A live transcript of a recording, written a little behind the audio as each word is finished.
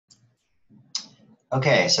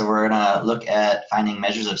Okay, so we're gonna look at finding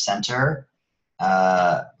measures of center,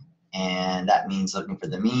 and that means looking for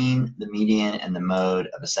the mean, the median, and the mode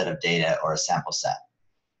of a set of data or a sample set.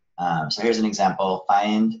 So here's an example.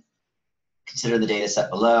 Consider the data set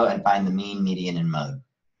below and find the mean, median, and mode.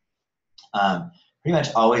 Pretty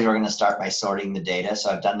much always we're gonna start by sorting the data, so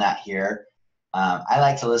I've done that here. I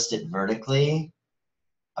like to list it vertically,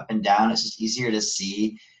 up and down. It's just easier to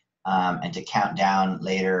see and to count down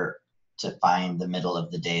later to find the middle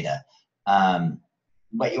of the data.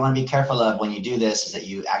 What you want to be careful of when you do this is that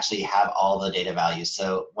you actually have all the data values.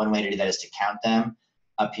 So one way to do that is to count them.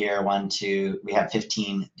 Up here, 1, 2, we have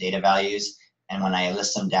 15 data values, and when I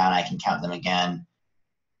list them down, I can count them again.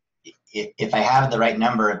 If I have the right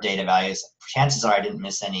number of data values, chances are I didn't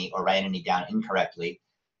miss any or write any down incorrectly.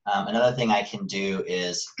 Another thing I can do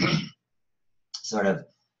is sort of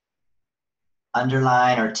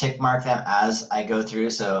underline or tick mark them as I go through.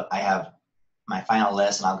 So I have my final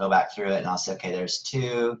list and I'll go back through it and I'll say, okay, there's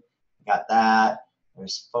 2, I got that,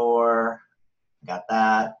 there's 4, I got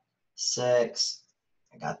that, 6,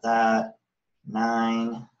 I got that,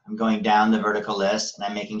 9. I'm going down the vertical list and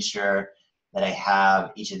I'm making sure that I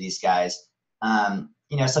have each of these guys.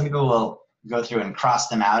 You know, some people will go through and cross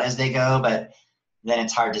them out as they go, but then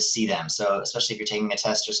it's hard to see them. So especially if you're taking a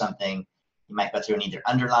test or something, you might go through and either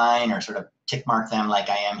underline or sort of tick mark them like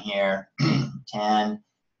I am here. 10,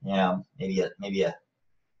 you know,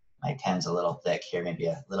 my pen's a little thick here, maybe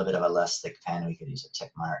a little bit of a less thick pen, we could use a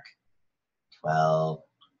tick mark. 12,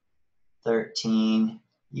 13,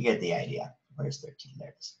 you get the idea. Where's 13? There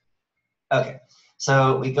it is. Okay,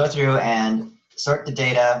 so we go through and sort the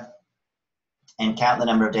data and count the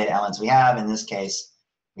number of data elements we have. In this case,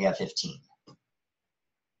 we have 15.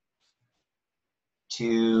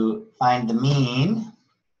 To find the mean,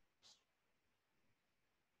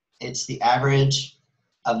 it's the average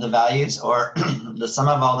of the values, or the sum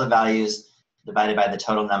of all the values divided by the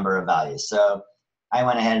total number of values. So I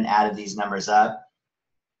went ahead and added these numbers up.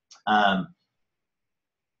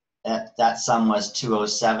 That sum was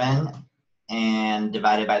 207, and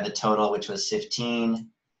divided by the total, which was 15,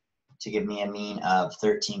 to give me a mean of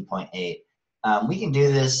 13.8. We can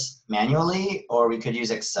do this manually, or we could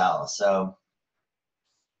use Excel. So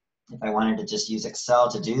if I wanted to just use Excel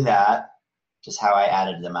to do that, just how I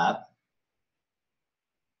added them up,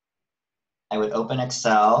 I would open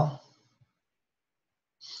Excel,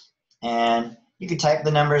 and you could type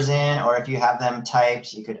the numbers in, or if you have them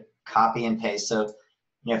typed, you could copy and paste. So,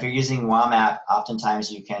 you know, if you're using WAMAP,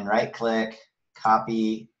 oftentimes you can right-click,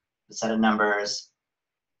 copy the set of numbers.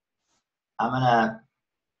 I'm gonna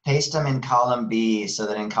paste them in column B so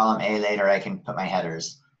that in column A later I can put my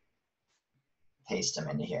headers. Paste them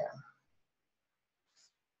into here.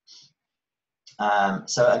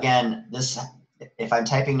 So again, if I'm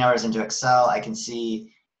typing numbers into Excel, I can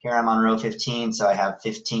see here I'm on row 15, so I have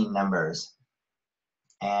 15 numbers.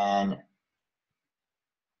 And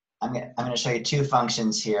I'm going to show you 2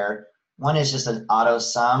 functions here. One is just an auto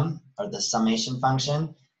sum, or the summation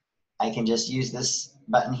function. I can just use this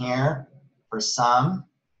button here for sum.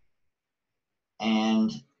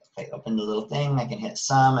 And if I open the little thing, I can hit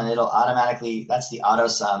sum, and it'll automatically, that's the auto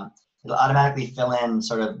sum. It'll automatically fill in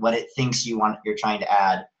sort of what it thinks you're trying to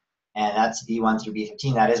add. And that's B1 through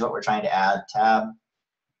B15. That is what we're trying to add. Tab.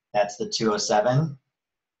 That's the 207.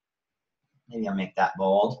 Maybe I'll make that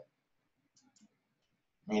bold.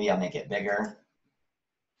 Maybe I'll make it bigger.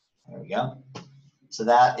 There we go. So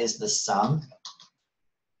that is the sum.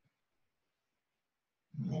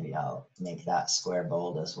 Maybe I'll make that square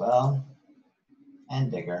bold as well, and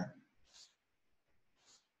bigger.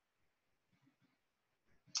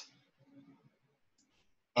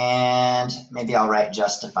 And maybe I'll write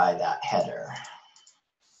justify that header.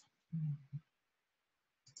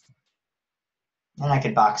 And I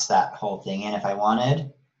could box that whole thing in if I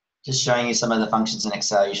wanted. Just showing you some of the functions in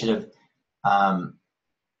Excel. You should have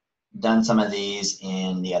done some of these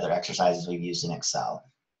in the other exercises we've used in Excel.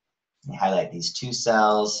 Let me highlight these 2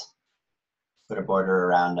 cells, put a border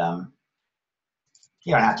around them.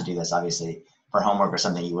 You don't have to do this, obviously. For homework or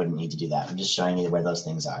something, you wouldn't need to do that. I'm just showing you where those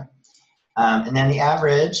things are. And then the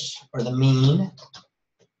average, or the mean,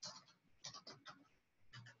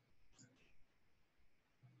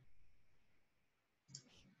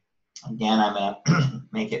 again, I'm going to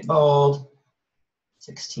make it bold,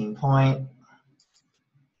 16 point.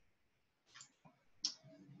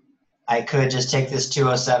 I could just take this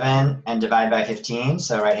 207 and divide by 15.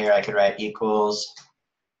 So right here I could write equals,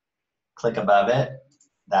 click above it,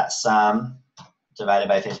 that sum divided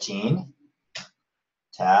by 15.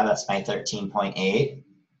 Tab, that's my 13.8.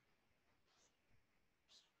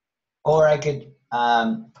 Or I could,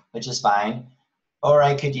 which is fine, Or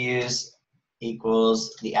I could use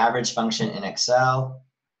equals the average function in Excel,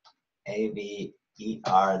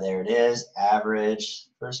 AVER, there it is, average,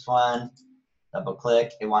 first one, double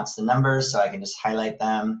click, it wants the numbers, so I can just highlight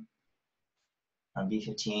them from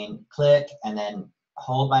B15, click, and then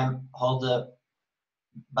hold the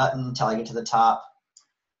button until I get to the top,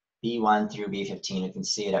 B1 through B15. You can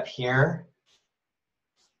see it up here,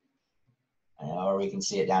 or we can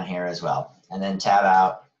see it down here as well. And then tab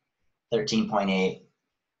out 13.8.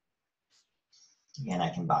 Again, I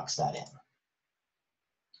can box that in.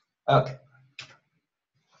 Okay.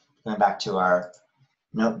 Going back to our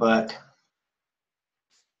notebook.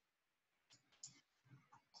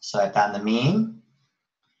 So I found the mean.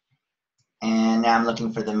 And now I'm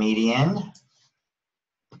looking for the median.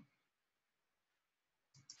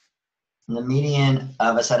 And the median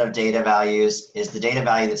of a set of data values is the data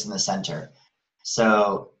value that's in the center.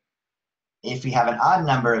 So if we have an odd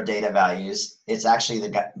number of data values, it's actually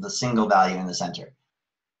the single value in the center.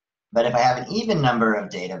 But if I have an even number of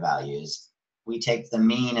data values, we take the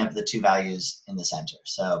mean of the two values in the center.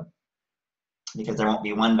 So because there won't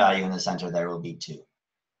be one value in the center, there will be two.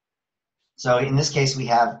 So in this case, we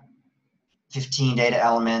have 15 data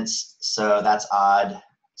elements, so that's odd.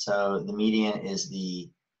 So the median is the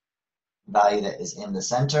value that is in the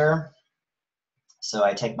center. So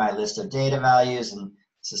I take my list of data values, and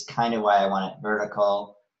this is kind of why I want it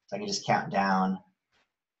vertical. So I can just count down,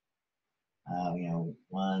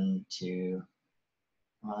 1, 2,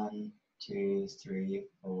 3,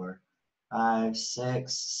 4, 5,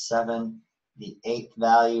 6, 7. The 8th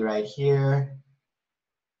value right here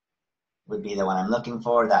would be the one I'm looking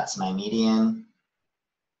for. That's my median,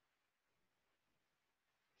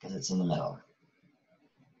 because it's in the middle.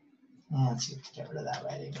 Yeah, let's get rid of that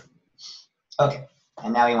writing. Okay,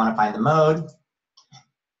 and now we want to find the mode.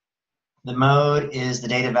 The mode is the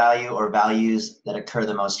data value or values that occur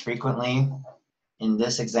the most frequently. In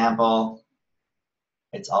this example,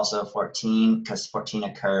 it's also 14 because 14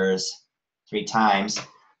 occurs 3 times.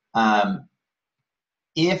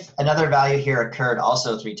 If another value here occurred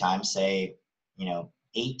also 3 times, say,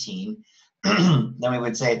 18, then we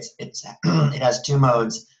would say it has 2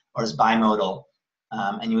 modes or is bimodal,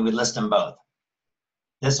 and we would list them both.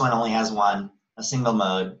 This one only has one, a single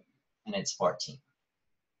mode, and it's 14.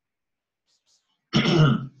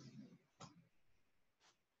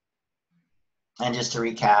 And just to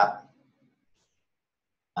recap,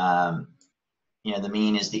 the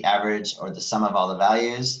mean is the average or the sum of all the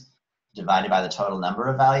values divided by the total number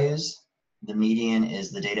of values. The median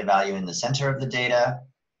is the data value in the center of the data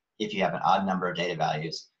if you have an odd number of data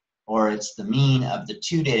values, or it's the mean of the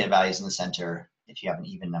 2 data values in the center if you have an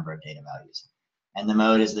even number of data values. And the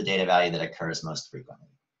mode is the data value that occurs most frequently.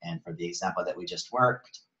 And for the example that we just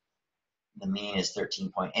worked, the mean is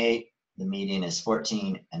 13.8, the median is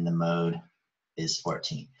 14, and the mode is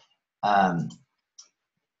 14.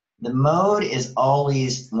 The mode is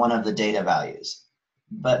always one of the data values,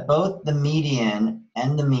 but both the median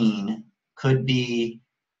and the mean could be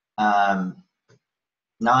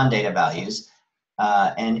non-data values.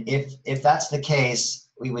 And if that's the case,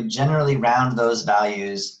 we would generally round those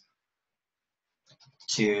values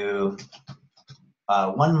to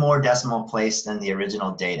 1 more decimal place than the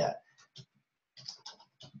original data.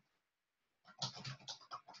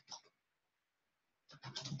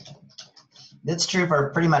 That's true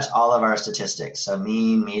for pretty much all of our statistics. So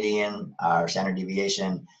mean, median, our standard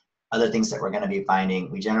deviation, other things that we're going to be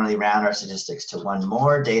finding. We generally round our statistics to 1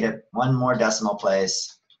 more decimal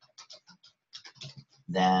place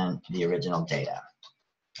than the original data.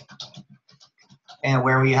 And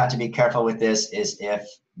where we have to be careful with this is if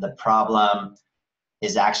the problem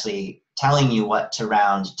is actually telling you what to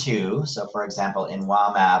round to. So for example, in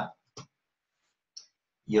WAMAP,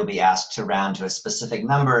 you'll be asked to round to a specific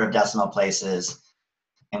number of decimal places,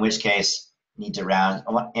 in which case you need to round.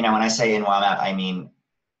 When I say in WAMAP, I mean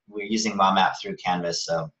we're using WAMAP through Canvas.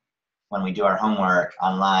 So when we do our homework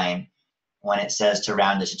online, when it says to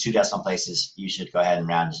round it to 2 decimal places, you should go ahead and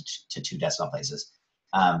round it to 2 decimal places.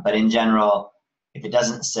 But in general, if it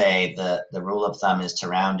doesn't say, the rule of thumb is to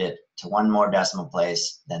round it to 1 more decimal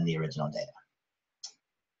place than the original data.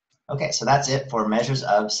 Okay, so that's it for measures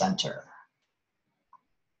of center.